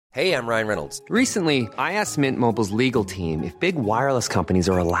Hey, I'm Ryan Reynolds. Recently, I asked Mint Mobile's legal team if big wireless companies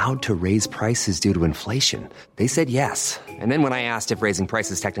are allowed to raise prices due to inflation. They said yes. And then when I asked if raising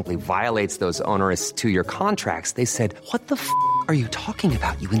prices technically violates those onerous two-year contracts, they said, "What the f*** are you talking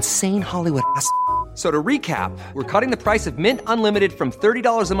about, you insane Hollywood ass?" So to recap, we're cutting the price of Mint Unlimited from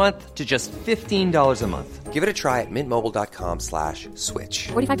 $30 a month to just $15 a month. Give it a try at mintmobile.com/switch.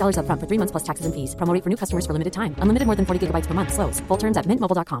 $45 up front for 3 months plus taxes and fees. Promo rate for new customers for limited time. Unlimited more than 40 gigabytes per month. Slows full terms at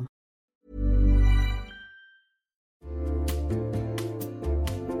mintmobile.com.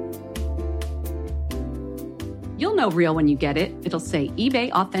 You'll know real when you get it. It'll say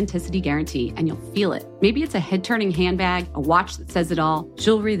eBay Authenticity Guarantee, and you'll feel it. Maybe it's a head-turning handbag, a watch that says it all,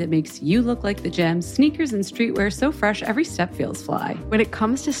 jewelry that makes you look like the gem, sneakers and streetwear so fresh every step feels fly. When it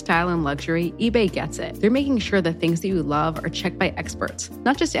comes to style and luxury, eBay gets it. They're making sure the things that you love are checked by experts.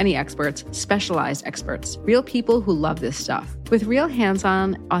 Not just any experts, specialized experts. Real people who love this stuff. With real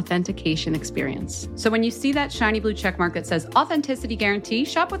hands-on authentication experience. So when you see that shiny blue checkmark that says Authenticity Guarantee,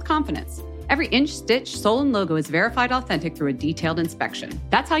 shop with confidence. Every inch, stitch, sole, and logo is verified authentic through a detailed inspection.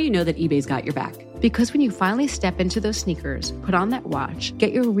 That's how you know that eBay's got your back. Because when you finally step into those sneakers, put on that watch,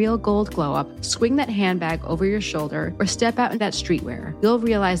 get your real gold glow up, swing that handbag over your shoulder, or step out in that streetwear, you'll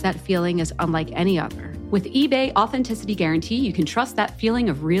realize that feeling is unlike any other. With eBay Authenticity Guarantee, you can trust that feeling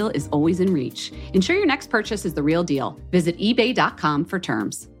of real is always in reach. Ensure your next purchase is the real deal. Visit ebay.com for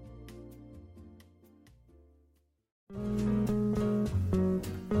terms.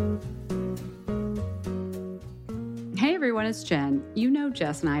 Hey everyone, it's Jen. You know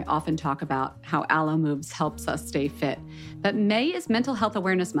Jess and I often talk about how Alo Moves helps us stay fit. But May is Mental Health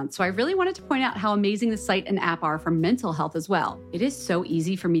Awareness Month, so I really wanted to point out how amazing the site and app are for mental health as well. It is so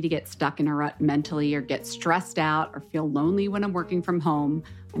easy for me to get stuck in a rut mentally or get stressed out or feel lonely when I'm working from home.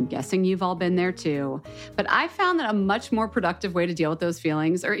 I'm guessing you've all been there too. But I found that a much more productive way to deal with those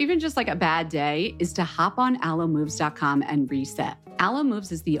feelings, or even just like a bad day, is to hop on alomoves.com and reset. Alo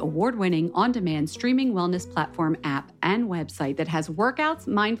Moves is the award-winning, on-demand streaming wellness platform, app, and website that has workouts,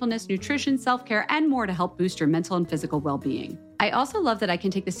 mindfulness, nutrition, self-care, and more to help boost your mental and physical well-being. I also love that I can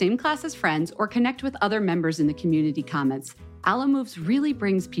take the same class as friends or connect with other members in the community comments. Alo Moves really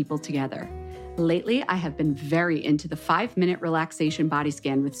brings people together. Lately, I have been very into the 5-minute relaxation body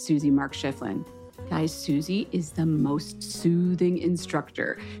scan with Susie Mark Schifflin. Guys, Susie is the most soothing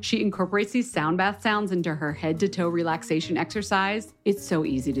instructor. She incorporates these sound bath sounds into her head-to-toe relaxation exercise. It's so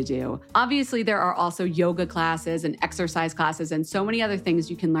easy to do. Obviously, there are also yoga classes and exercise classes and so many other things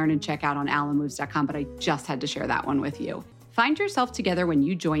you can learn and check out on alomoves.com, but I just had to share that one with you. Find yourself together when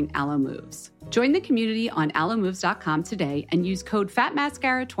you join Alo Moves. Join the community on alomoves.com today and use code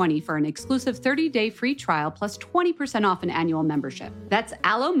FATMASCARA20 for an exclusive 30-day free trial plus 20% off an annual membership. That's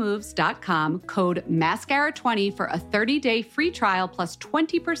alomoves.com, code MASCARA20 for a 30-day free trial plus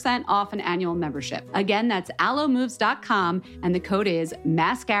 20% off an annual membership. Again, that's alomoves.com and the code is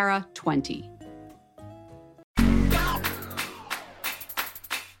MASCARA20.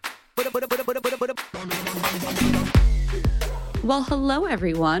 Well, hello,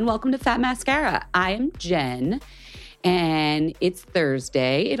 everyone. Welcome to Fat Mascara. I am Jen, and it's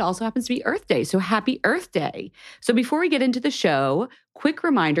Thursday. It also happens to be Earth Day, so happy Earth Day. So before we get into the show, quick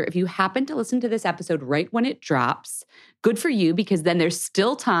reminder, if you happen to listen to this episode right when it drops, good for you, because then there's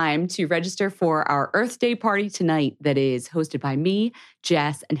still time to register for our Earth Day party tonight that is hosted by me,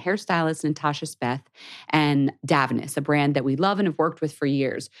 Jess, and hairstylist Natasha Speth and Davines, a brand that we love and have worked with for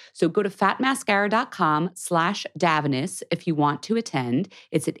years. So go to fatmascara.com/Davines if you want to attend.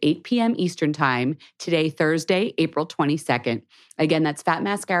 It's at 8 p.m. Eastern Time today, Thursday, April 22nd. Again, that's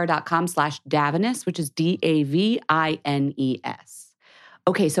fatmascara.com/Davines, which is Davines.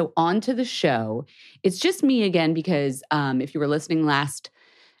 Okay, so on to the show. It's just me again because if you were listening last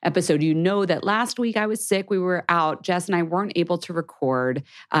episode, you know that last week I was sick. We were out. Jess and I weren't able to record.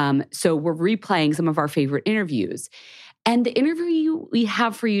 So we're replaying some of our favorite interviews. And the interview we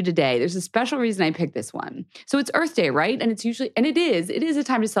have for you today, there's a special reason I picked this one. So it's Earth Day, right? And it is a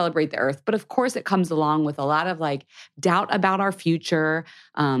time to celebrate the earth. But of course, it comes along with a lot of doubt about our future,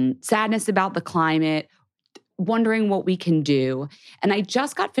 sadness about the climate, wondering what we can do. And I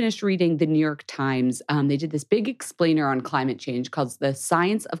just got finished reading the New York Times. They did this big explainer on climate change called The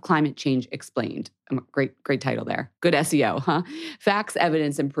Science of Climate Change Explained. Great title there. Good SEO, huh? Facts,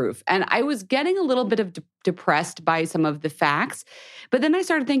 evidence, and proof. And I was getting a little bit of depressed by some of the facts. But then I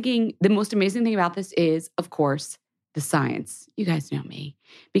started thinking the most amazing thing about this is, of course, the science. You guys know me.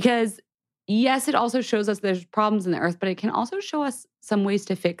 Because yes, it also shows us there's problems in the earth, but it can also show us some ways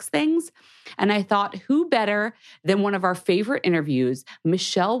to fix things. And I thought, who better than one of our favorite interviews,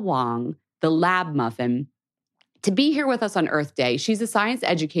 Michelle Wang, the lab muffin, to be here with us on Earth Day. She's a science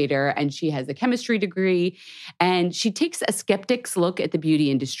educator and she has a chemistry degree, and she takes a skeptic's look at the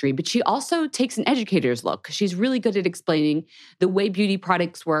beauty industry, but she also takes an educator's look. She's really good at explaining the way beauty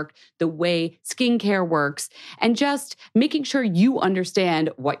products work, the way skincare works, and just making sure you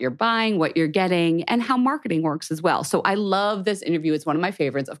understand what you're buying, what you're getting, and how marketing works as well. So I love this interview. It's one of my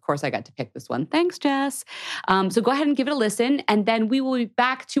favorites. Of course, I got to pick this one. Thanks, Jess. So go ahead and give it a listen, and then we will be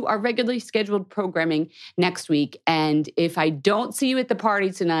back to our regularly scheduled programming next week. And if I don't see you at the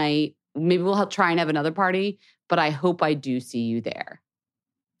party tonight, maybe we'll try and have another party, but I hope I do see you there.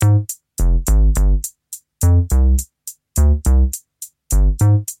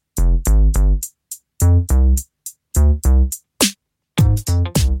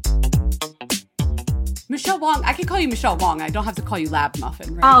 Michelle Wong. I can call you Michelle Wong. I don't have to call you Lab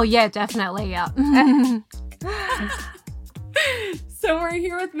Muffin, right? Oh, yeah, definitely. Yeah. So we're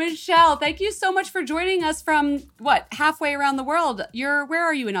here with Michelle. Thank you so much for joining us from, halfway around the world. Where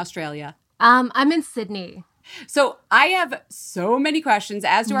are you in Australia? I'm in Sydney. So I have so many questions,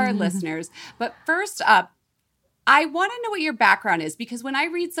 as do our listeners. But first up, I want to know what your background is, because when I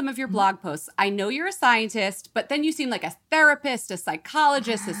read some of your blog posts, I know you're a scientist, but then you seem like a therapist, a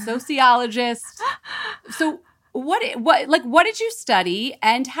psychologist, a sociologist. So what did you study,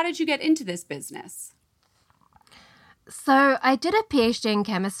 and how did you get into this business? So I did a PhD in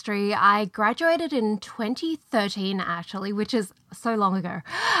chemistry. I graduated in 2013, actually, which is so long ago.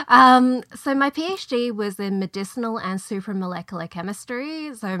 So my PhD was in medicinal and supramolecular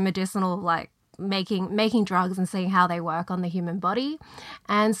chemistry. So medicinal, like making drugs and seeing how they work on the human body.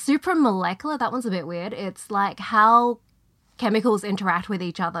 And supramolecular, that one's a bit weird. It's like how chemicals interact with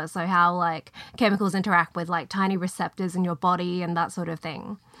each other. So how like chemicals interact with like tiny receptors in your body and that sort of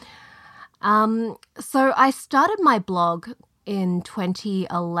thing. So I started my blog in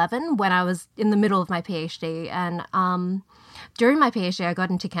 2011 when I was in the middle of my PhD, and during my PhD I got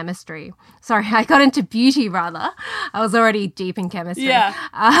into chemistry. Sorry, I got into beauty rather. I was already deep in chemistry. Yeah.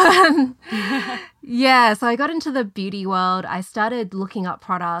 Yeah, so I got into the beauty world. I started looking up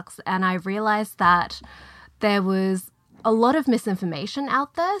products, and I realized that there was a lot of misinformation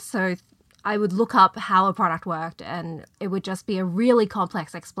out there. So I would look up how a product worked, and it would just be a really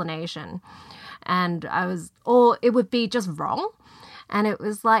complex explanation. And it would be just wrong. And it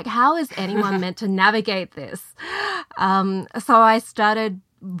was like, how is anyone meant to navigate this? So I started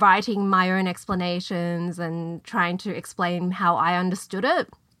writing my own explanations and trying to explain how I understood it.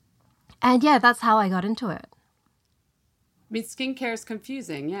 And yeah, that's how I got into it. I mean, skincare is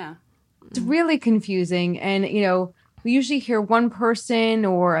confusing, yeah. It's really confusing. And, we usually hear one person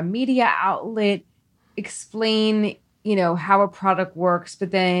or a media outlet explain, how a product works,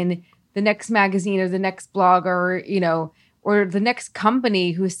 but then the next magazine or the next blogger, or the next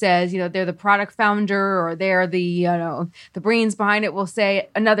company who says, they're the product founder or they're the, the brains behind it will say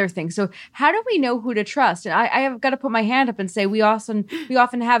another thing. So how do we know who to trust? And I have got to put my hand up and say, we often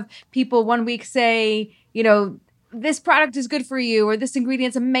have people one week say, this product is good for you, or this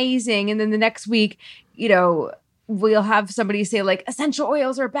ingredient's amazing. And then the next week, we'll have somebody say like essential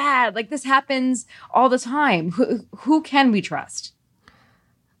oils are bad. Like this happens all the time. Who can we trust?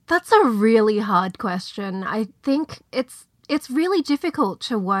 That's a really hard question. I think it's really difficult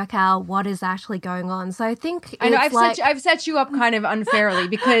to work out what is actually going on. So I think I know I've set you up kind of unfairly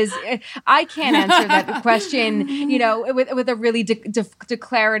because I can't answer that question, with a really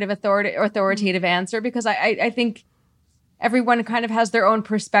declarative authoritative answer, because I think everyone kind of has their own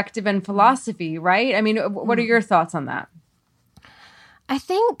perspective and philosophy, right? I mean, what are your thoughts on that? I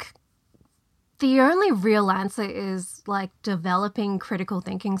think the only real answer is like developing critical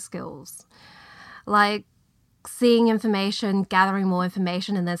thinking skills, like seeing information, gathering more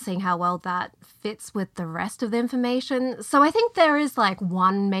information, and then seeing how well that fits with the rest of the information. So I think there is like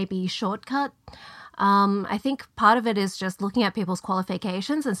one maybe shortcut. I think part of it is just looking at people's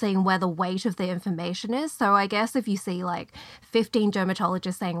qualifications and seeing where the weight of the information is. So I guess if you see like 15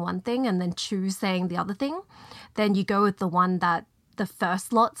 dermatologists saying one thing and then 2 saying the other thing, then you go with the one that the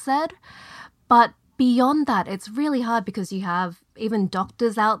first lot said. But beyond that, it's really hard because you have even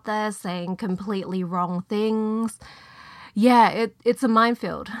doctors out there saying completely wrong things. Yeah, it's a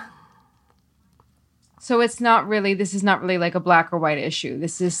minefield. So this is not really like a black or white issue.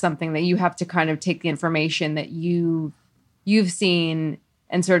 This is something that you have to kind of take the information that you've seen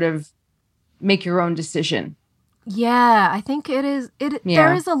and sort of make your own decision. Yeah, I think it is.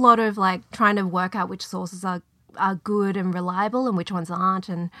 There is a lot of like trying to work out which sources are good and reliable and which ones aren't.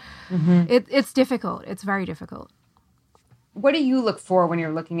 And it's difficult. It's very difficult. What do you look for when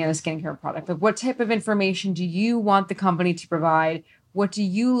you're looking at a skincare product? Like what type of information do you want the company to provide? What do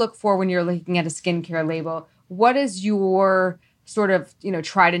you look for when you're looking at a skincare label? what is your sort of,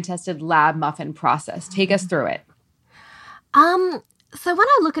 tried and tested lab muffin process? Take us through it. So when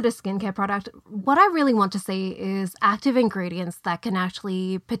I look at a skincare product, what I really want to see is active ingredients that can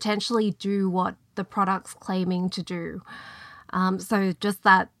actually potentially do what the product's claiming to do. So just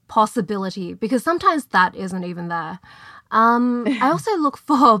that possibility, because sometimes that isn't even there. I also look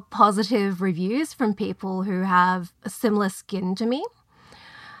for positive reviews from people who have a similar skin to me.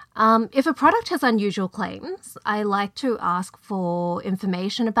 If a product has unusual claims, I like to ask for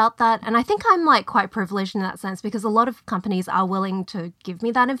information about that. And I think I'm quite privileged in that sense because a lot of companies are willing to give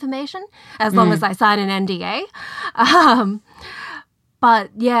me that information as long as I sign an NDA.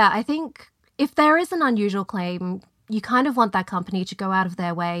 But yeah, I think if there is an unusual claim, you kind of want that company to go out of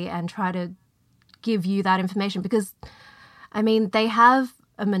their way and try to give you that information because, they have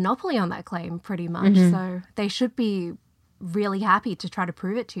a monopoly on that claim pretty much. So they should be really happy to try to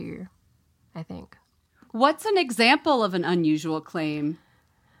prove it to you, I think. What's an example of an unusual claim?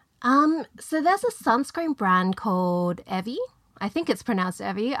 So there's a sunscreen brand called Evi. I think it's pronounced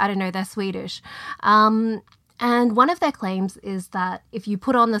Evi. I don't know, they're Swedish. And one of their claims is that if you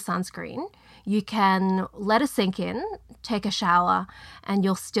put on the sunscreen, you can let it sink in, take a shower, and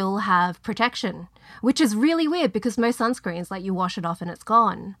you'll still have protection, which is really weird because most sunscreens, you wash it off and it's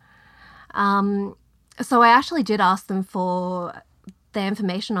gone. So I actually did ask them for their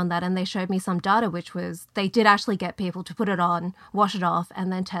information on that, and they showed me some data, which was they did actually get people to put it on, wash it off,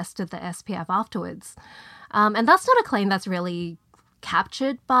 and then tested the SPF afterwards. And that's not a claim that's really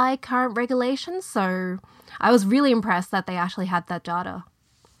captured by current regulations, so I was really impressed that they actually had that data.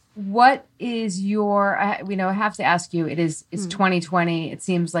 What is your, I have to ask you, it's 2020. It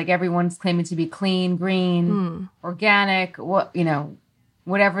seems like everyone's claiming to be clean, green, organic,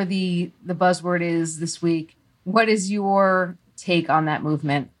 whatever the buzzword is this week. What is your take on that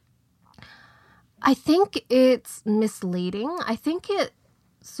movement? I think it's misleading. I think it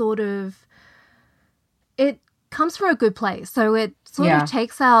comes from a good place. So it sort of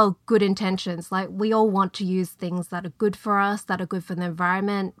takes our good intentions. We all want to use things that are good for us, that are good for the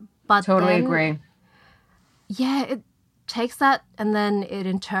environment. But totally agree. Yeah, it takes that and then it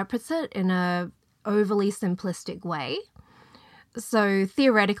interprets it in a overly simplistic way. So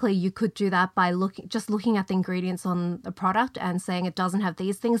theoretically, you could do that by looking at the ingredients on the product and saying it doesn't have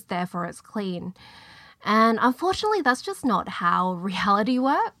these things, therefore it's clean. And unfortunately, that's just not how reality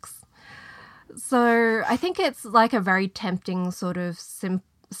works. So I think it's a very tempting sort of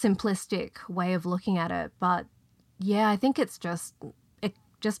simplistic way of looking at it. But yeah, I think it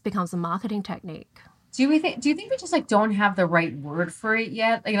just becomes a marketing technique. Do you think we just don't have the right word for it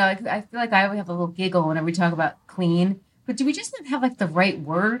yet? I feel like I always have a little giggle whenever we talk about clean. But do we just not have the right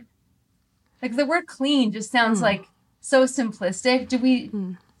word? The word clean just sounds so simplistic. Do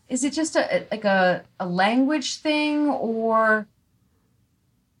we? Is it just a language thing, or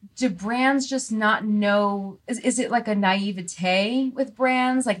do brands just not know? Is it a naivete with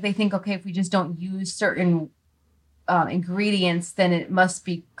brands? They think, okay, if we just don't use certain ingredients, then it must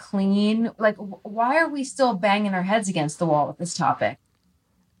be clean. Why are we still banging our heads against the wall with this topic?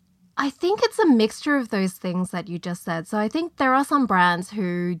 I think it's a mixture of those things that you just said. So I think there are some brands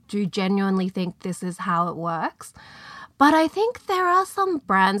who do genuinely think this is how it works. But I think there are some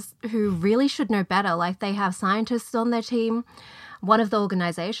brands who really should know better. They have scientists on their team. One of the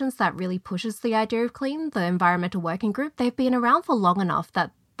organizations that really pushes the idea of clean, the Environmental Working Group, they've been around for long enough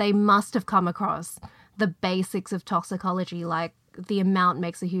that they must have come across the basics of toxicology, the amount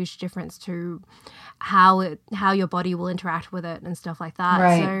makes a huge difference to how your body will interact with it and stuff like that.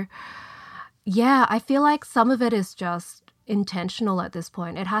 Right. So yeah, I feel like some of it is just intentional at this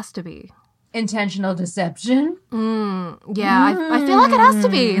point. It has to be. Intentional deception? Yeah, I feel like it has to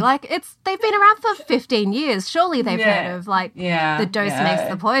be. They've been around for 15 years. Surely they've heard of the dose makes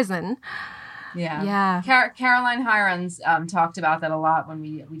the poison. Yeah. Caroline Hirons talked about that a lot when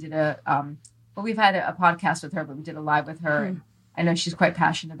we did we've had a podcast with her, but we did a live with her. I know she's quite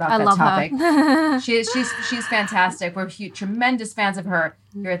passionate about that topic. Her. She's fantastic. We're tremendous fans of her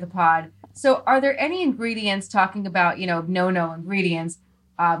here at the pod. So are there any ingredients, talking about, no ingredients,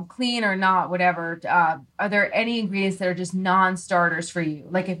 clean or not, whatever, are there any ingredients that are just non-starters for you?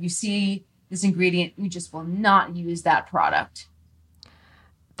 If you see this ingredient, you just will not use that product?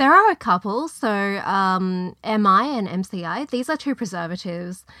 There are a couple. So MI and MCI, these are two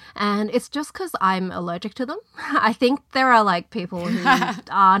preservatives. And it's just because I'm allergic to them. I think there are people who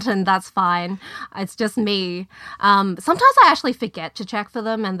aren't, and that's fine. It's just me. Sometimes I actually forget to check for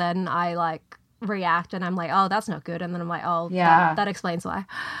them, and then I react and I'm oh, that's not good. And then I'm oh, yeah, that explains why.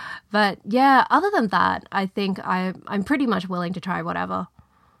 But yeah, other than that, I think I'm pretty much willing to try whatever.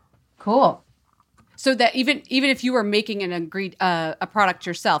 Cool. So that even if you were making a product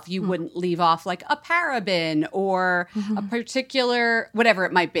yourself, you wouldn't leave off like a paraben or a particular whatever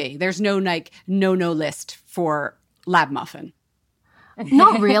it might be. There's no like no list for Lab Muffin.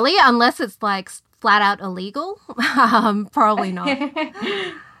 Not really, unless it's like flat out illegal. Probably not.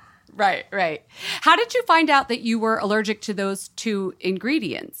 Right. How did you find out that you were allergic to those 2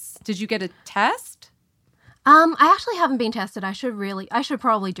 ingredients? Did you get a test? I actually haven't been tested. I should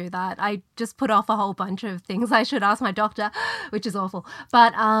probably do that. I just put off a whole bunch of things I should ask my doctor, which is awful.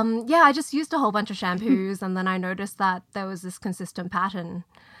 But yeah, I just used a whole bunch of shampoos, and then I noticed that there was this consistent pattern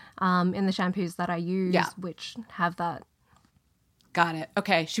in the shampoos that I use, which have that. Got it.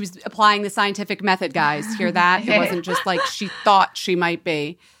 Okay. She was applying the scientific method, guys. Hear that? It wasn't just like she thought she might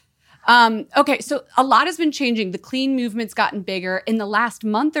be. Okay, so a lot has been changing. The clean movement's gotten bigger. In the last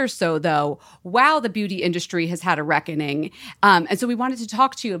month or so, though, wow, the beauty industry has had a reckoning. And so we wanted to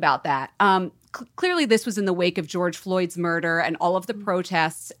talk to you about that. Clearly, this was in the wake of George Floyd's murder and all of the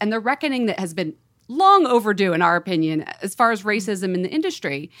protests and the reckoning that has been long overdue, in our opinion, as far as racism in the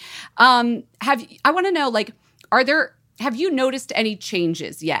industry. I want to know, like, have you noticed any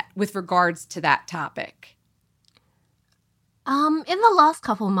changes yet with regards to that topic? In the last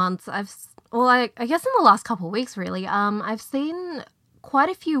couple months, I guess in the last couple of weeks, really, I've seen quite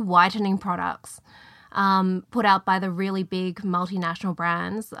a few whitening products put out by the really big multinational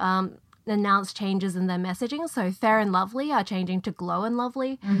brands announce changes in their messaging. So Fair and Lovely are changing to Glow and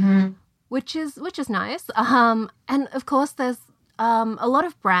Lovely, which is nice. And of course, there's a lot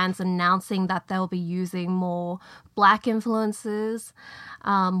of brands announcing that they'll be using more Black influencers,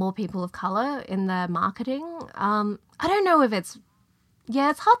 more people of color in their marketing. I don't know if it's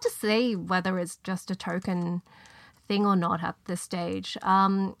hard to say whether it's just a token thing or not at this stage.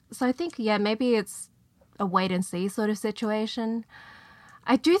 So I think, maybe it's a wait and see sort of situation.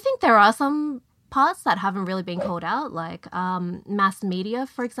 I do think there are some parts that haven't really been called out, like mass media,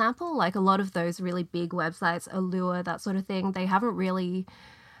 for example. Like a lot of those really big websites, Allure, that sort of thing,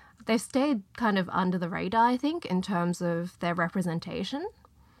 they've stayed kind of under the radar, I think, in terms of their representation.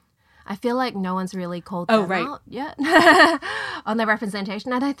 I feel like no one's really called them out yet on their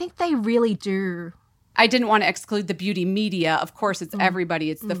representation. And I think they really do. I didn't want to exclude the beauty media. Of course, it's everybody.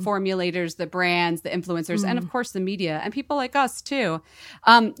 It's the formulators, the brands, the influencers, and of course the media and people like us too.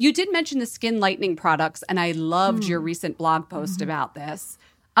 You did mention the skin lightening products, and I loved your recent blog post about this.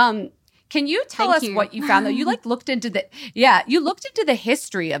 Can you tell us what you found though? You looked into the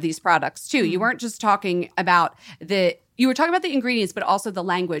history of these products too. You weren't just talking about you were talking about the ingredients, but also the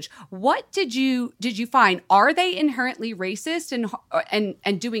language. What did you find? Are they inherently racist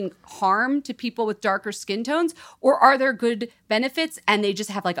and doing harm to people with darker skin tones, or are there good benefits and they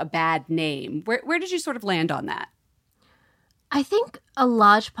just have like a bad name? Where did you sort of land on that? I think a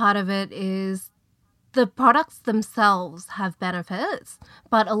large part of it is the products themselves have benefits,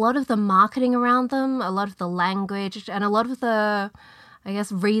 but a lot of the marketing around them, a lot of the language, and a lot of the, I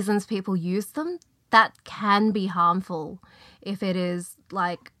guess, reasons people use them, that can be harmful if it is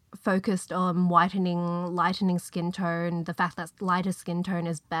like focused on lightening skin tone, the fact that lighter skin tone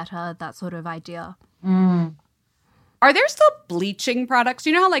is better, that sort of idea. Are there still bleaching products?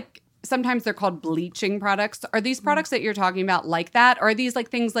 You know how like sometimes they're called bleaching products? Are these products that you're talking about like that? Or are these like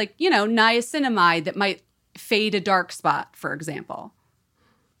things like, niacinamide that might fade a dark spot, for example?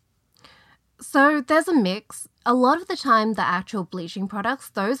 So there's a mix. A lot of the time, the actual bleaching products,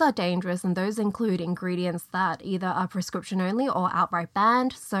 those are dangerous, and those include ingredients that either are prescription only or outright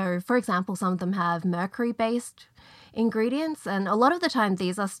banned. So, for example, some of them have mercury-based ingredients, and a lot of the time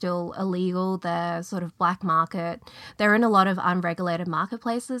these are still illegal. They're sort of black market. They're in a lot of unregulated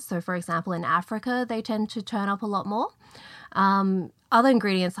marketplaces. So, for example, in Africa, they tend to turn up a lot more. Other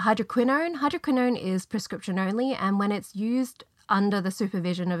ingredients, hydroquinone. Hydroquinone is prescription only, and when it's used under the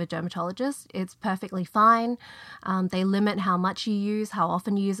supervision of a dermatologist, it's perfectly fine. They limit how much you use, how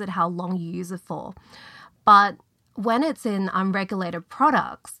often you use it, how long you use it for. But when it's in unregulated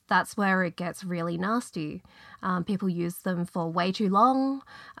products, that's where it gets really nasty. People use them for way too long.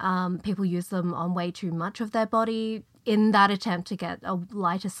 People use them on way too much of their body in that attempt to get a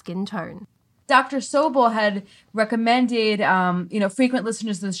lighter skin tone. Dr. Sobel had recommended, frequent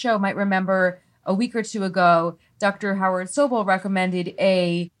listeners of the show might remember a week or two ago, Dr. Howard Sobel recommended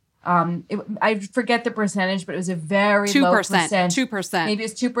I forget the percentage, but it was a very 2%, low percent. 2%. Maybe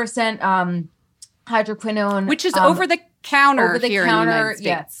it's 2% hydroquinone. Which is over the counter here in the United States.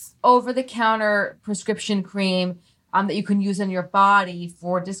 Yes, over-the-counter prescription cream that you can use on your body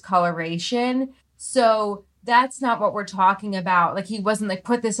for discoloration. So that's not what we're talking about. Like, he wasn't like,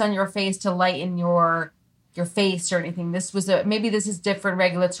 put this on your face to lighten your face or anything. This was maybe this is different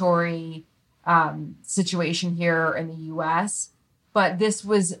regulatory situation here in the U.S., but this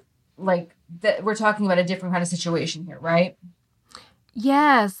was like we're talking about a different kind of situation here, right?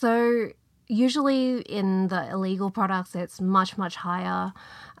 Yeah, so usually in the illegal products, it's much, much higher.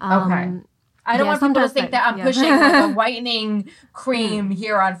 Okay. I don't want people to think that I'm pushing like a whitening cream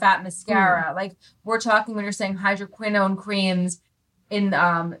here on Fat Mascara. Like we're talking when you're saying hydroquinone creams in,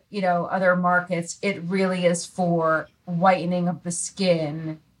 other markets, it really is for whitening of the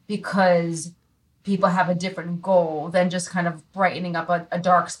skin because people have a different goal than just kind of brightening up a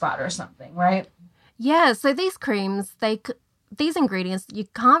dark spot or something, right? Yeah, so these creams, these ingredients, you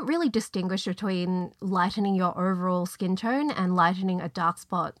can't really distinguish between lightening your overall skin tone and lightening a dark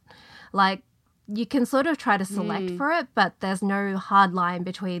spot. Like, you can sort of try to select for it, but there's no hard line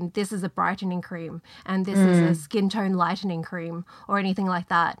between this is a brightening cream and this is a skin tone lightening cream or anything like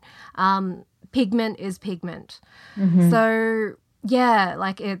that. Pigment is pigment. So, yeah,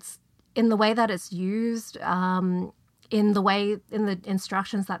 like it's in the way that it's used, in the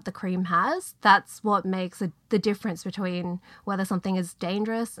instructions that the cream has, that's what makes the difference between whether something is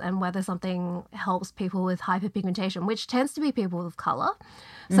dangerous and whether something helps people with hyperpigmentation, which tends to be people with color.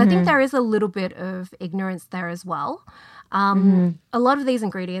 So I think there is a little bit of ignorance there as well. A lot of these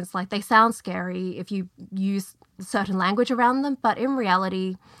ingredients, like they sound scary if you use certain language around them, but in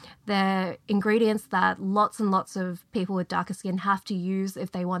reality, they're ingredients that lots and lots of people with darker skin have to use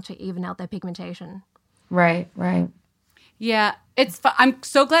if they want to even out their pigmentation. Right. Yeah, I'm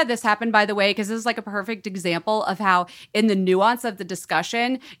so glad this happened, by the way, because this is like a perfect example of how in the nuance of the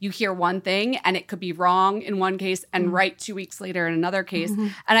discussion, you hear one thing and it could be wrong in one case and right 2 weeks later in another case.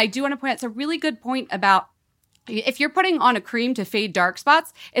 And I do want to point out, it's a really good point about if you're putting on a cream to fade dark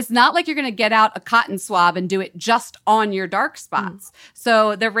spots, it's not like you're going to get out a cotton swab and do it just on your dark spots.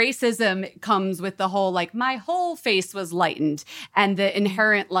 So the racism comes with the whole, like, my whole face was lightened and the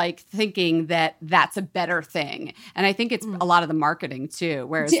inherent, like, thinking that that's a better thing. And I think it's a lot of the marketing, too,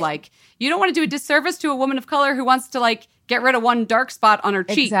 whereas, like, you don't want to do a disservice to a woman of color who wants to, like, get rid of one dark spot on her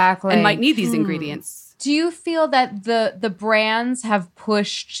cheek and might need these ingredients. Do you feel that the brands have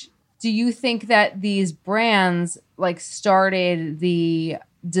pushed... Do you think that these brands like started the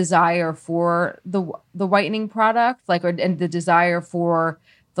desire for the whitening product, like, and the desire for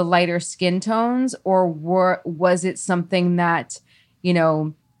the lighter skin tones, or was it something that,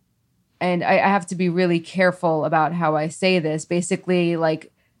 and I have to be really careful about how I say this. Basically,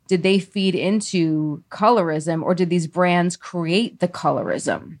 like, did they feed into colorism, or did these brands create the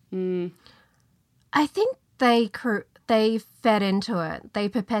colorism? I think they fed into it. They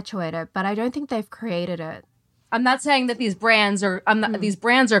perpetuate it, but I don't think they've created it. I'm not saying that these brands are these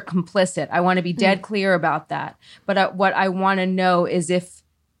brands are complicit. I want to be dead clear about that. But what I want to know is if,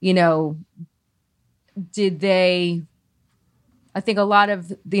 did they... I think a lot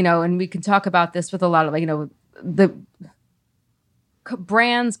of, and we can talk about this with a lot of, the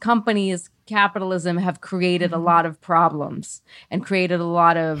brands, companies, capitalism have created a lot of problems and created a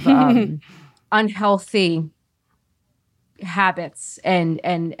lot of unhealthy habits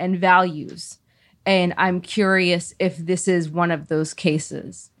and values. And I'm curious if this is one of those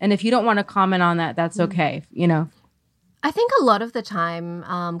cases. And if you don't want to comment on that, that's okay. I think a lot of the time,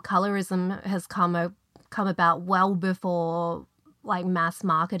 colorism has come about well before like mass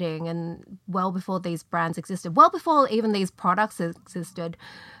marketing and well before these brands existed, well before even these products existed.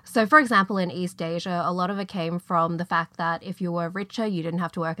 So, for example, in East Asia, a lot of it came from the fact that if you were richer, you didn't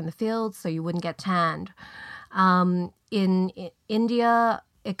have to work in the fields, so you wouldn't get tanned. In India,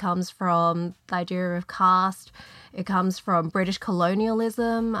 it comes from the idea of caste. It comes from British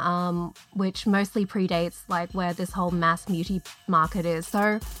colonialism, which mostly predates like where this whole mass beauty market is.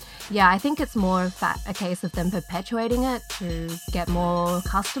 So, yeah, I think it's more a case of them perpetuating it to get more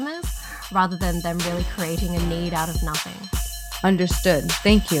customers rather than them really creating a need out of nothing. Understood.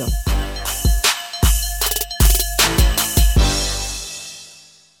 Thank you.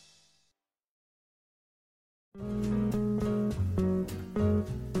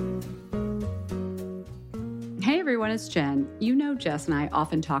 Hey everyone, it's Jen. You know Jess and I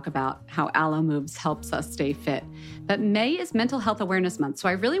often talk about how Alo Moves helps us stay fit. But May is Mental Health Awareness Month, so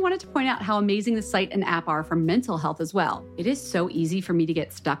I really wanted to point out how amazing the site and app are for mental health as well. It is so easy for me to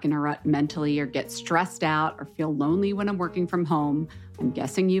get stuck in a rut mentally or get stressed out or feel lonely when I'm working from home. I'm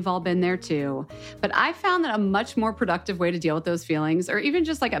guessing you've all been there too. But I found that a much more productive way to deal with those feelings, or even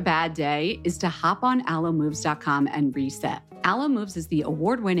just like a bad day, is to hop on alomoves.com and reset. Alo Moves is the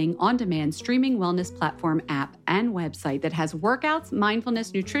award-winning, on-demand streaming wellness platform, app, and website that has workouts,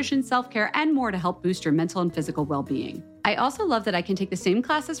 mindfulness, nutrition, self-care, and more to help boost your mental and physical well-being. I also love that I can take the same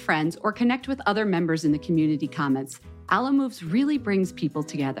class as friends or connect with other members in the community comments. Alo Moves really brings people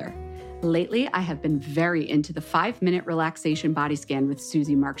together. Lately, I have been very into the 5-minute relaxation body scan with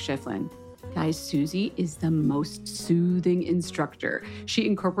Susie Mark Schifflin. Guys, Susie is the most soothing instructor. She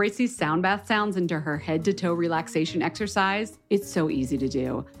incorporates these sound bath sounds into her head-to-toe relaxation exercise. It's so easy to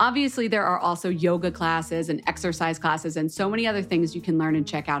do. Obviously, there are also yoga classes and exercise classes and so many other things you can learn and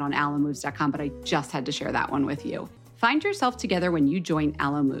check out on AloMoves.com, but I just had to share that one with you. Find yourself together when you join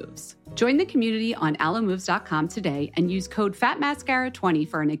Alo Moves. Join the community on AloMoves.com today and use code FATMASCARA20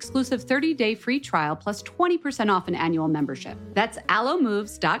 for an exclusive 30-day free trial plus 20% off an annual membership. That's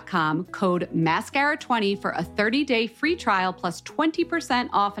AloMoves.com, code MASCARA20 for a 30-day free trial plus 20%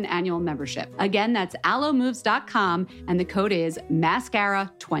 off an annual membership. Again, that's AloMoves.com and the code is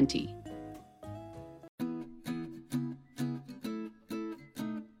MASCARA20.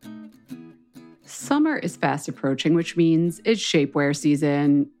 Summer is fast approaching, which means it's shapewear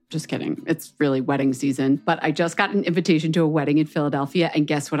season. Just kidding. It's really wedding season. But I just got an invitation to a wedding in Philadelphia, and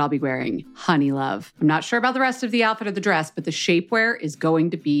guess what I'll be wearing? Honey Love. I'm not sure about the rest of the outfit or the dress, but the shapewear is going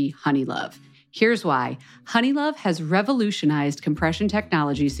to be Honey Love. Here's why. Honey Love has revolutionized compression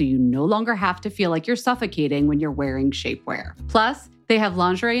technology so you no longer have to feel like you're suffocating when you're wearing shapewear. Plus, they have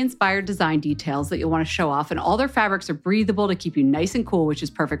lingerie-inspired design details that you'll want to show off, and all their fabrics are breathable to keep you nice and cool, which is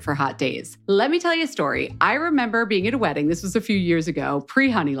perfect for hot days. Let me tell you a story. I remember being at a wedding, this was a few years ago,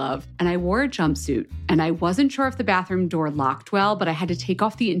 pre-Honey Love, and I wore a jumpsuit, and I wasn't sure if the bathroom door locked well, but I had to take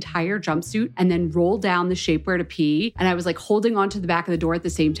off the entire jumpsuit and then roll down the shapewear to pee, and I was like holding onto the back of the door at the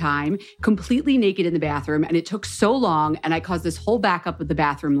same time, completely naked in the bathroom, and it took so long, and I caused this whole backup of the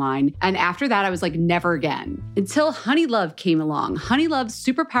bathroom line, and after that, I was like, never again. Until Honey Love came along. Honey Love's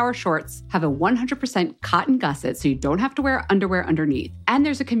Superpower shorts have a 100% cotton gusset, so you don't have to wear underwear underneath. And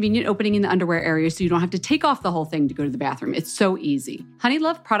there's a convenient opening in the underwear area, so you don't have to take off the whole thing to go to the bathroom. It's so easy. Honey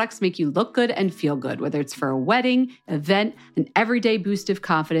Love products make you look good and feel good, whether it's for a wedding, event, an everyday boost of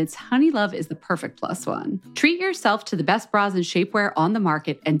confidence. Honey Love is the perfect plus one. Treat yourself to the best bras and shapewear on the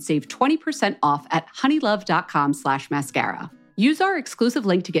market and save 20% off at honeylove.com/mascara. Use our exclusive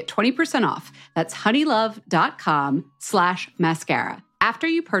link to get 20% off. That's honeylove.com/mascara. After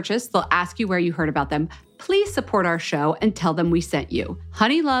you purchase, they'll ask you where you heard about them. Please support our show and tell them we sent you.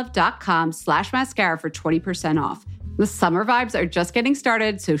 honeylove.com/mascara for 20% off. The summer vibes are just getting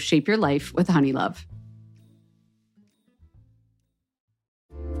started, so shape your life with Honey Love.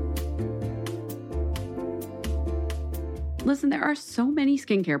 Listen, there are so many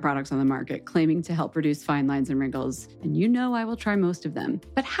skincare products on the market claiming to help reduce fine lines and wrinkles, and you know I will try most of them.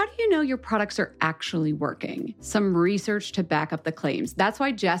 But how do you know your products are actually working? Some research to back up the claims. That's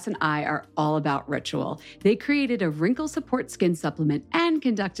why Jess and I are all about Ritual. They created a wrinkle support skin supplement and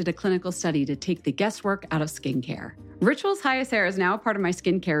conducted a clinical study to take the guesswork out of skincare. Ritual's Hyacera is now a part of my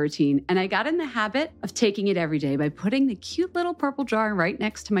skincare routine, and I got in the habit of taking it every day by putting the cute little purple jar right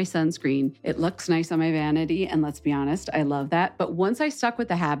next to my sunscreen. It looks nice on my vanity, and let's be honest, I love that. But once I stuck with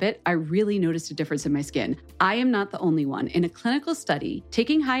the habit, I really noticed a difference in my skin. I am not the only one. In a clinical study,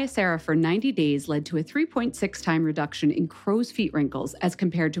 taking Hyacera for 90 days led to a 3.6-time reduction in crow's feet wrinkles as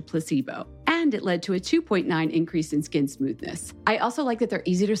compared to placebo. And it led to a 2.9 increase in skin smoothness. I also like that they're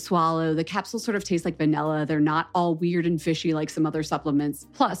easy to swallow. The capsules sort of taste like vanilla. They're not all weird and fishy like some other supplements.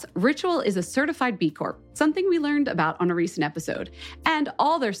 Plus, Ritual is a certified B Corp, something we learned about on a recent episode. And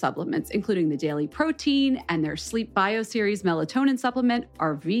all their supplements, including the daily protein and their Sleep Bio Series melatonin supplement,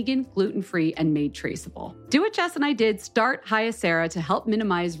 are vegan, gluten-free, and made traceable. Do what Jess and I did, start Hyacera to help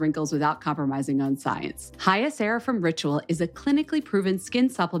minimize wrinkles without compromising on science. Hyacera from Ritual is a clinically proven skin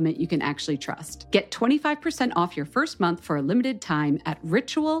supplement you can actually trust. Get 25% off your first month for a limited time at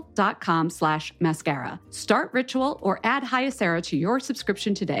ritual.com/mascara. Start Ritual or add Hyacera to your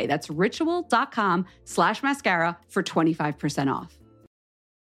subscription today. That's ritual.com/mascara for 25% off.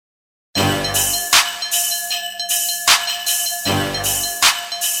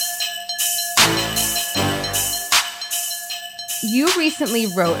 You recently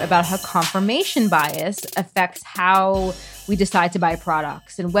wrote about how confirmation bias affects how we decide to buy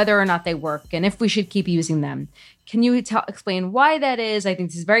products and whether or not they work and if we should keep using them. Can you explain why that is? I think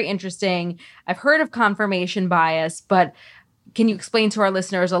this is very interesting. I've heard of confirmation bias, but can you explain to our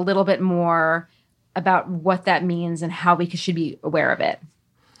listeners a little bit more about what that means and how we should be aware of it?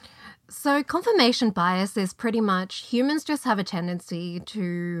 So confirmation bias is pretty much humans just have a tendency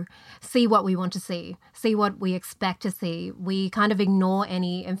to see what we want to see what we expect to see. We kind of ignore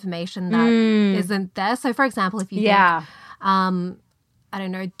any information that isn't there. So for example, if you think, I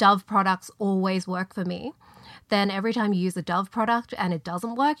don't know, Dove products always work for me, then every time you use a Dove product and it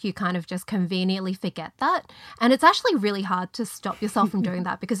doesn't work, you kind of just conveniently forget that. And it's actually really hard to stop yourself from doing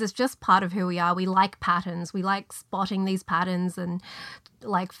that because it's just part of who we are. We like patterns. We like spotting these patterns and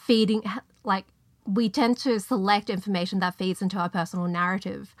like feeding, like we tend to select information that feeds into our personal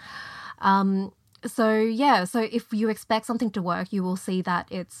narrative. So if you expect something to work, you will see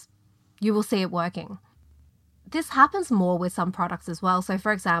it working. This happens more with some products as well. So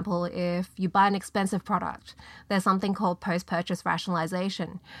for example, if you buy an expensive product, there's something called post-purchase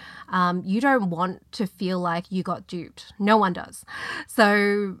rationalization. You don't want to feel like you got duped. No one does.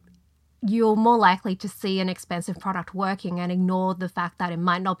 So you're more likely to see an expensive product working and ignore the fact that it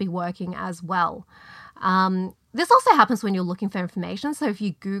might not be working as well. This also happens when you're looking for information. So if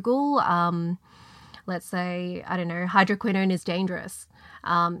you Google, let's say, I don't know, hydroquinone is dangerous,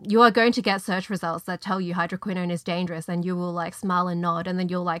 you are going to get search results that tell you hydroquinone is dangerous, and you will like smile and nod, and then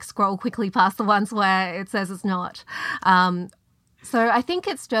you'll like scroll quickly past the ones where it says it's not. So I think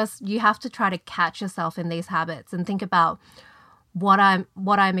it's just, you have to try to catch yourself in these habits and think about what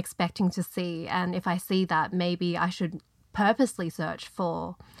I'm expecting to see. And if I see that, maybe I should purposely search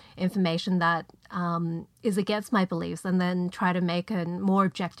for information that is against my beliefs and then try to make a more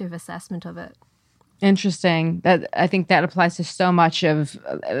objective assessment of it. Interesting. That I think that applies to so much of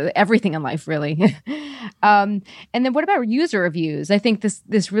everything in life, really. And then what about user reviews? I think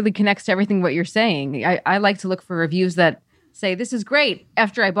this really connects to everything what you're saying. I like to look for reviews that say, this is great,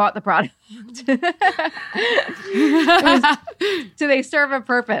 after I bought the product. Do they serve a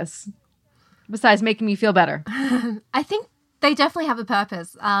purpose besides making me feel better? I think they definitely have a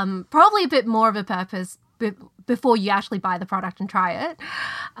purpose. Probably a bit more of a purpose before you actually buy the product and try it.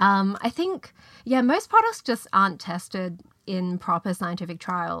 I think, most products just aren't tested in proper scientific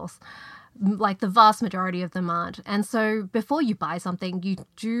trials. Like the vast majority of them aren't. And so before you buy something, you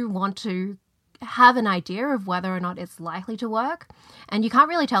do want to have an idea of whether or not it's likely to work. And you can't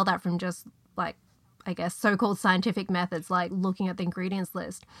really tell that from just like, I guess, so-called scientific methods like looking at the ingredients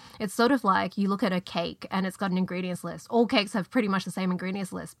list. It's sort of like you look at a cake and it's got an ingredients list. All cakes have pretty much the same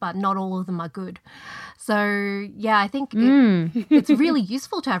ingredients list, but not all of them are good. So, I think it's really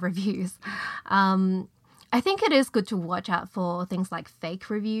useful to have reviews. I think it is good to watch out for things like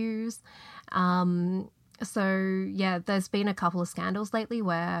fake reviews. There's been a couple of scandals lately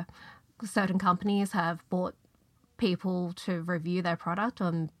where certain companies have bought people to review their product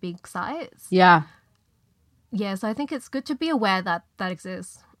on big sites. Yeah. So I think it's good to be aware that that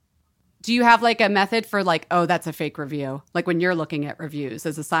exists. Do you have like a method for like, oh, that's a fake review? Like when you're looking at reviews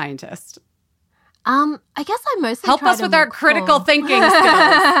as a scientist? I guess I mostly help us with our critical thinking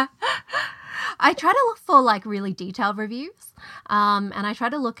skills. I try to look for like really detailed reviews. And I try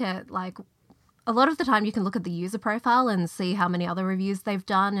to look at like, a lot of the time you can look at the user profile and see how many other reviews they've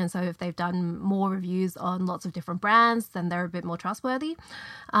done. And so if they've done more reviews on lots of different brands, then they're a bit more trustworthy.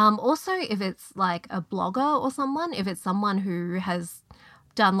 Also, if it's like a blogger or someone, if it's someone who has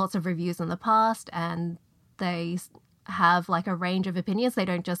done lots of reviews in the past and they have like a range of opinions, they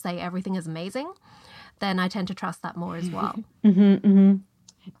don't just say everything is amazing, then I tend to trust that more as well.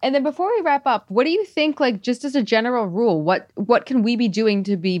 And then before we wrap up, what do you think, like just as a general rule, what can we be doing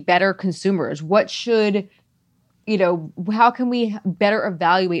to be better consumers? What should, how can we better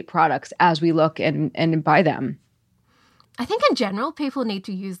evaluate products as we look and buy them? I think in general, people need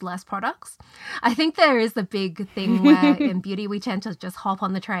to use less products. I think there is a big thing where in beauty, we tend to just hop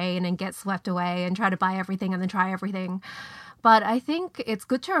on the train and get swept away and try to buy everything and then try everything. But I think it's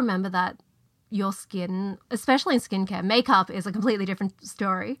good to remember that your skin, especially in skincare, makeup is a completely different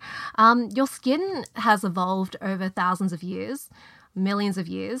story. Your skin has evolved over thousands of years, millions of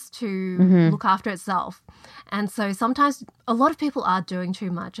years to look after itself. And so sometimes a lot of people are doing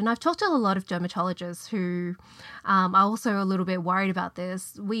too much. And I've talked to a lot of dermatologists who are also a little bit worried about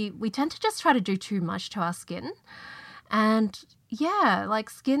this. We tend to just try to do too much to our skin. And like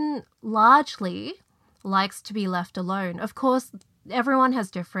skin largely likes to be left alone. Of course, everyone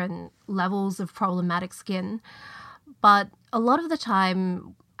has different levels of problematic skin, but a lot of the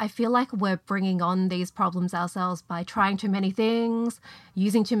time I feel like we're bringing on these problems ourselves by trying too many things,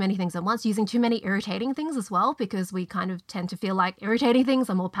 using too many things at once, using too many irritating things as well, because we kind of tend to feel like irritating things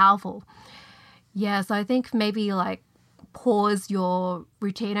are more powerful. So I think maybe like pause your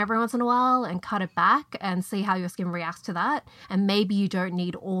routine every once in a while and cut it back and see how your skin reacts to that. And maybe you don't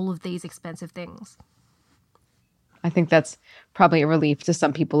need all of these expensive things. I think that's probably a relief to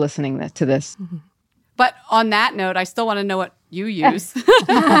some people listening to this. But on that note, I still want to know what you use.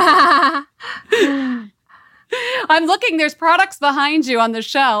 I'm looking, there's products behind you on the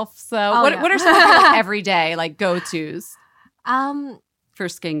shelf. So what are some of your like, everyday like go-tos for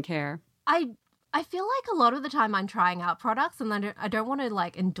skincare? I I feel like a lot of the time I'm trying out products and I don't want to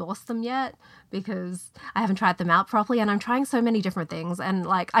like endorse them yet because I haven't tried them out properly, and I'm trying so many different things. And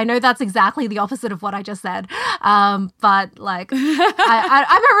like, I know that's exactly the opposite of what I just said. But like,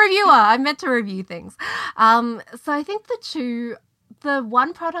 I'm a reviewer. I'm meant to review things. So I think the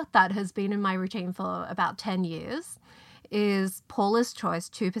one product that has been in my routine for about 10 years is Paula's Choice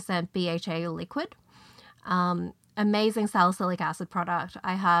 2% BHA liquid. Amazing salicylic acid product.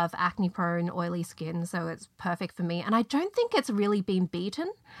 I have acne-prone, oily skin, so it's perfect for me. And I don't think it's really been beaten,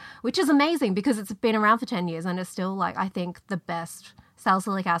 which is amazing because it's been around for 10 years and it's still, like, I think the best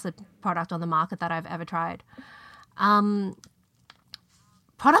salicylic acid product on the market that I've ever tried. Products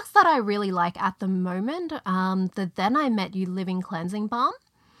that I really like at the moment, the Then I Met You Living Cleansing Balm.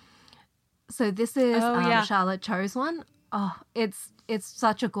 So this is Charlotte Cho's one. Oh, it's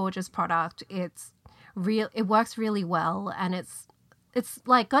such a gorgeous product. It works really well, and it's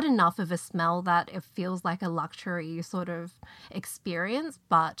like got enough of a smell that it feels like a luxury sort of experience,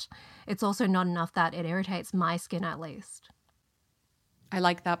 but it's also not enough that it irritates my skin, at least. I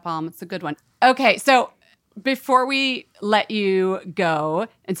like that balm. It's a good one. Okay, so before we let you go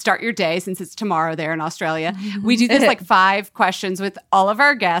and start your day, since it's tomorrow there in Australia, we do this like 5 questions with all of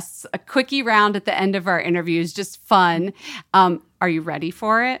our guests, a quickie round at the end of our interviews, just fun. Are you ready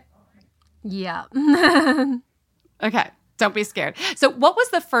for it? Yeah. Okay, don't be scared. So what was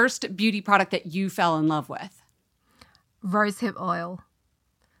the first beauty product that you fell in love with? Rosehip oil.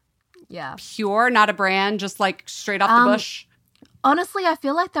 Yeah. Pure, not a brand, just like straight off the bush? Honestly, I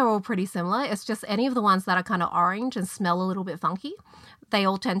feel like they're all pretty similar. It's just any of the ones that are kind of orange and smell a little bit funky. They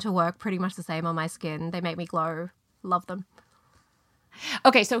all tend to work pretty much the same on my skin. They make me glow. Love them.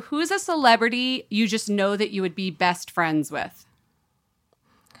 Okay, so who's a celebrity you just know that you would be best friends with?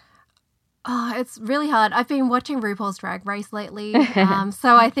 Oh, it's really hard. I've been watching RuPaul's Drag Race lately,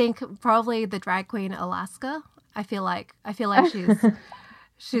 so I think probably the drag queen Alaska. I feel like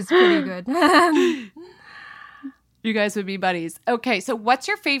she's pretty good. You guys would be buddies. Okay, so what's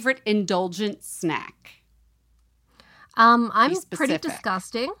your favorite indulgent snack? I'm pretty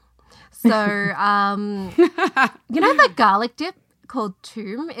disgusting. So, you know the garlic dip called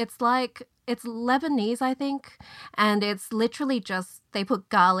Toom? It's Lebanese, I think, and it's literally just they put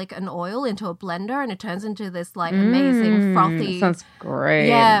garlic and oil into a blender and it turns into this like amazing frothy. Sounds great.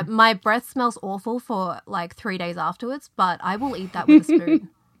 Yeah, my breath smells awful for like 3 days afterwards, but I will eat that with a spoon.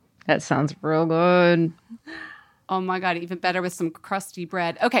 That sounds real good. Oh my God, even better with some crusty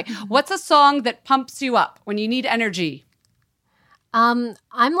bread. Okay, what's a song that pumps you up when you need energy? I'm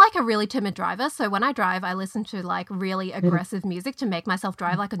like a really timid driver, so when I drive, I listen to like really aggressive music to make myself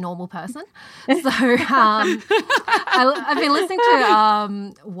drive like a normal person. So I've been listening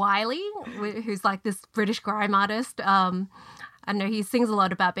to Wiley, who's like this British grime artist. I know he sings a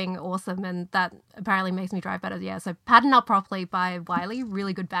lot about being awesome, and that apparently makes me drive better. Yeah, so Pattern Up Properly by Wiley,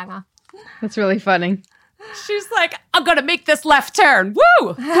 really good banger. That's really funny. She's like, I'm going to make this left turn. Woo!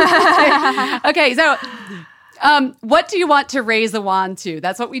 Okay, so what do you want to raise a wand to?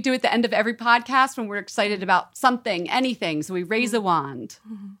 That's what we do at the end of every podcast when we're excited about something, anything. So we raise a wand.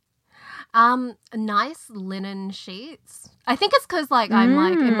 Nice linen sheets. I think it's because like I'm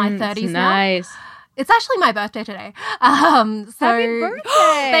like in my 30s now. Nice. It's actually my birthday today. Happy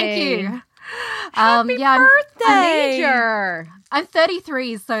birthday. Thank you. Happy birthday. I'm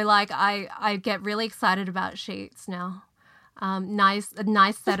 33, so like I get really excited about sheets now. A nice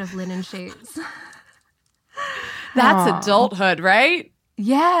set of linen sheets. That's adulthood, right?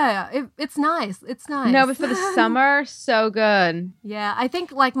 Yeah, it's nice. It's nice. No, but for the summer, so good. Yeah, I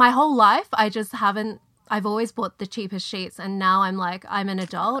think like my whole life, I've always bought the cheapest sheets, and now I'm like, I'm an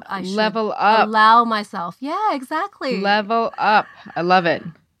adult. I should level up. Allow myself. Yeah, exactly. Level up. I love it.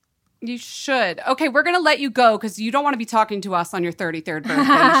 You should. Okay, we're going to let you go because you don't want to be talking to us on your 33rd birthday.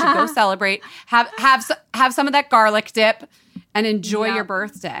 You should go celebrate. Have some of that garlic dip and enjoy your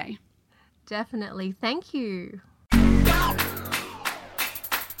birthday. Definitely. Thank you.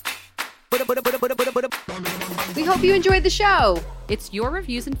 We hope you enjoyed the show. It's your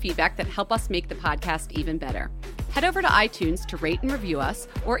reviews and feedback that help us make the podcast even better. Head over to iTunes to rate and review us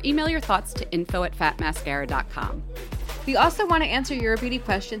or email your thoughts to info@fatmascara.com. We also want to answer your beauty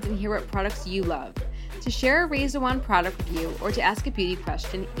questions and hear what products you love. To share a Raise a Wand product review or to ask a beauty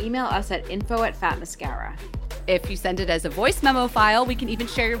question, email us at info@fatmascara. If you send it as a voice memo file, we can even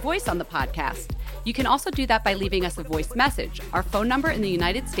share your voice on the podcast. You can also do that by leaving us a voice message. Our phone number in the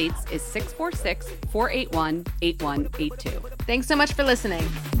United States is 646-481-8182. Thanks so much for listening.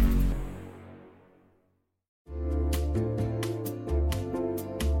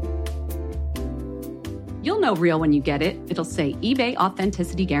 You'll know real when you get it. It'll say eBay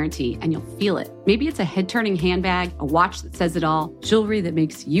Authenticity Guarantee, and you'll feel it. Maybe it's a head-turning handbag, a watch that says it all, jewelry that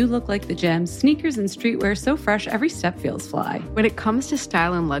makes you look like the gem, sneakers and streetwear so fresh every step feels fly. When it comes to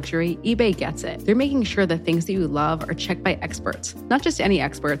style and luxury, eBay gets it. They're making sure the things that you love are checked by experts. Not just any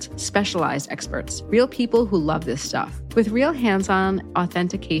experts, specialized experts. Real people who love this stuff. With real hands-on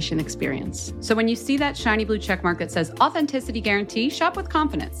authentication experience. So when you see that shiny blue checkmark that says Authenticity Guarantee, shop with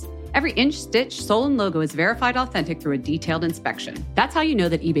confidence. Every inch, stitch, sole, and logo is verified authentic through a detailed inspection. That's how you know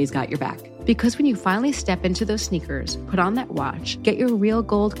that eBay's got your back. Because when you finally step into those sneakers, put on that watch, get your real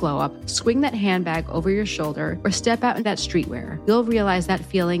gold glow up, swing that handbag over your shoulder, or step out in that streetwear, you'll realize that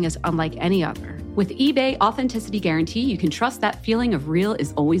feeling is unlike any other. With eBay Authenticity Guarantee, you can trust that feeling of real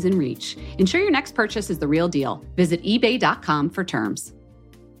is always in reach. Ensure your next purchase is the real deal. Visit ebay.com for terms.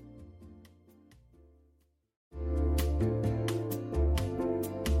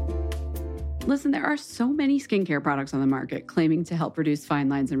 Listen, there are so many skincare products on the market claiming to help reduce fine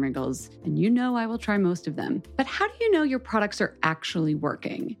lines and wrinkles, and you know I will try most of them. But how do you know your products are actually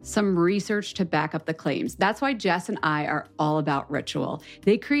working? Some research to back up the claims. That's why Jess and I are all about Ritual.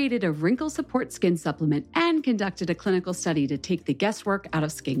 They created a wrinkle support skin supplement and conducted a clinical study to take the guesswork out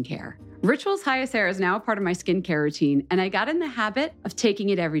of skincare. Ritual's Hyacera is now a part of my skincare routine, and I got in the habit of taking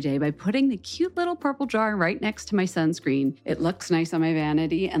it every day by putting the cute little purple jar right next to my sunscreen. It looks nice on my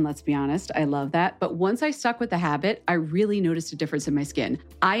vanity, and let's be honest, I love that. But once I stuck with the habit, I really noticed a difference in my skin.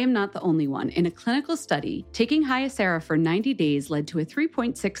 I am not the only one. In a clinical study, taking Hyacera for 90 days led to a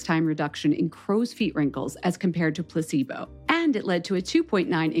 3.6 time reduction in crow's feet wrinkles as compared to placebo. And it led to a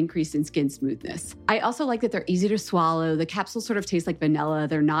 2.9 increase in skin smoothness. I also like that they're easy to swallow. The capsules sort of taste like vanilla.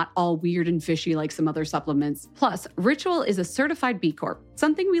 They're not all weird and fishy like some other supplements. Plus, Ritual is a certified B Corp,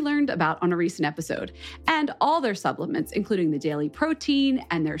 something we learned about on a recent episode. And all their supplements, including the daily protein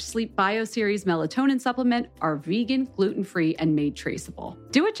and their Sleep Bio Series melatonin supplement, are vegan, gluten-free, and made traceable.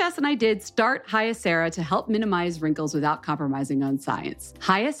 Do what Jess and I did. Start Hyacera to help minimize wrinkles without compromising on science.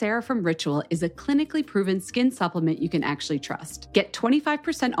 Hyacera from Ritual is a clinically proven skin supplement you can actually trust. Get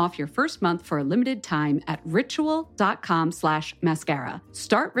 25% off your first month for a limited time at ritual.com/mascara.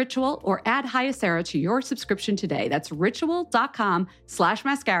 Start Ritual or add Hyacera to your subscription today. That's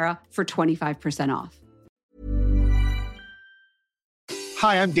ritual.com/mascara for 25% off.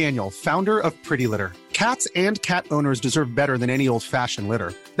 Hi, I'm Daniel, founder of Pretty Litter. Cats and cat owners deserve better than any old-fashioned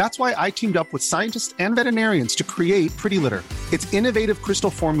litter. That's why I teamed up with scientists and veterinarians to create Pretty Litter. Its innovative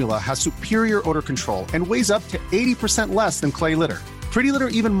crystal formula has superior odor control and weighs up to 80% less than clay litter. Pretty Litter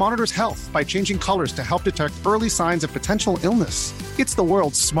even monitors health by changing colors to help detect early signs of potential illness. It's the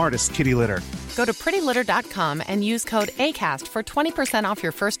world's smartest kitty litter. Go to prettylitter.com and use code ACAST for 20% off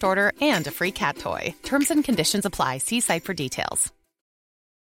your first order and a free cat toy. Terms and conditions apply. See site for details.